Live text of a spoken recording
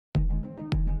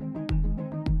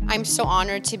I'm so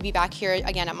honored to be back here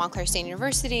again at Montclair State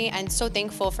University and so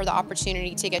thankful for the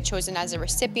opportunity to get chosen as a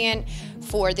recipient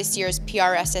for this year's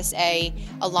PRSSA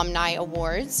Alumni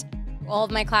Awards. All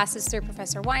of my classes through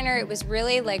Professor Weiner, it was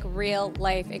really like real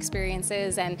life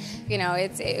experiences, and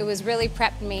it was really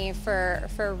prepped me for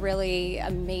a really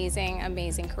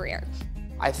amazing career.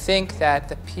 I think that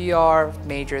the PR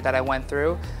major that I went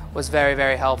through was very,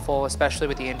 very helpful, especially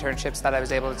with the internships that I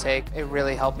was able to take. It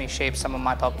really helped me shape some of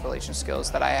my public relations skills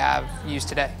that I have used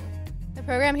today. The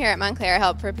program here at Montclair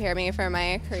helped prepare me for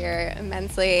my career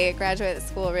immensely. Graduate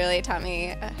school really taught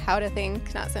me how to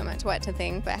think, not so much what to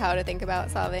think, but how to think about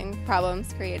solving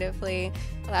problems creatively.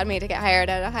 Allowed me to get hired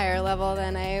at a higher level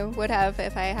than I would have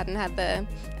if I hadn't had the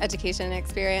education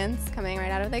experience coming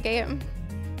right out of the gate.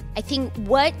 I think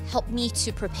what helped me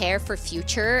to prepare for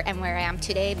future and where I am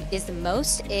today is the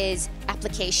most is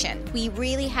application. We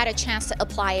really had a chance to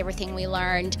apply everything we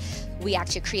learned. We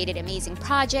actually created amazing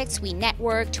projects, we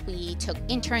networked, we took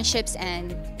internships,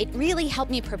 and it really helped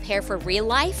me prepare for real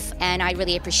life, and I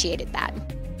really appreciated that.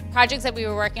 Projects that we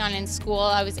were working on in school,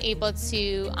 I was able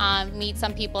to meet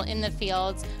some people in the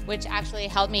field, which actually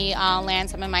helped me land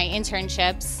some of my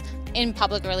internships in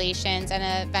public relations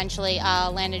and eventually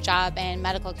land a job in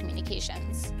medical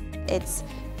communications. It's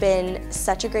been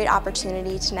such a great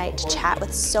opportunity tonight to chat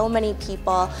with so many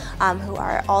people who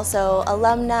are also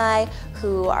alumni,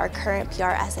 who are current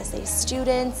PRSSA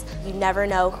students. You never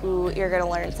know who you're going to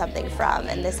learn something from,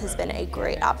 and this has been a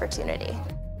great opportunity.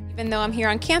 Even though I'm here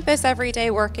on campus every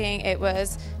day working, it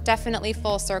was definitely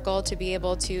full circle to be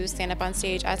able to stand up on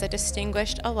stage as a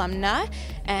distinguished alumna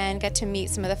and get to meet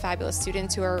some of the fabulous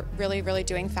students who are really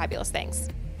doing fabulous things.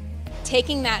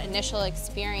 Taking that initial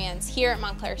experience here at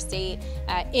Montclair State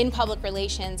in public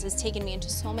relations has taken me into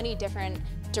so many different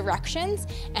directions,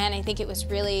 and I think it was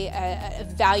really a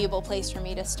valuable place for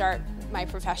me to start my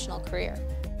professional career.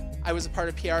 I was a part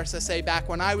of PRSSA back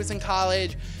when I was in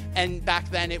college, and back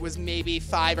then it was maybe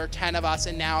 5 or 10 of us,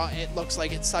 and now it looks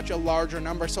like it's such a larger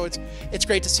number. So it's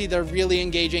great to see they're really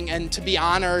engaging, and to be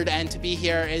honored and to be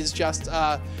here is just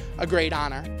a great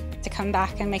honor. To come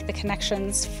back and make the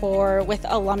connections with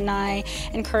alumni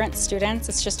and current students,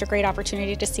 it's just a great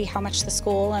opportunity to see how much the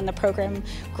school and the program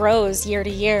grows year to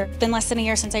year. It's been less than a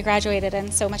year since I graduated,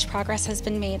 and so much progress has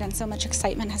been made and so much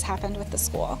excitement has happened with the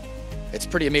school. It's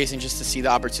pretty amazing just to see the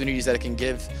opportunities that it can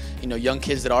give, young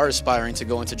kids that are aspiring to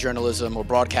go into journalism or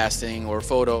broadcasting or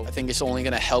photo. I think it's only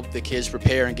going to help the kids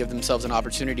prepare and give themselves an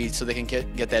opportunity so they can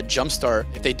get that jump start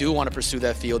if they do want to pursue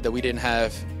that field that we didn't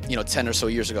have, 10 or so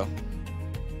years ago.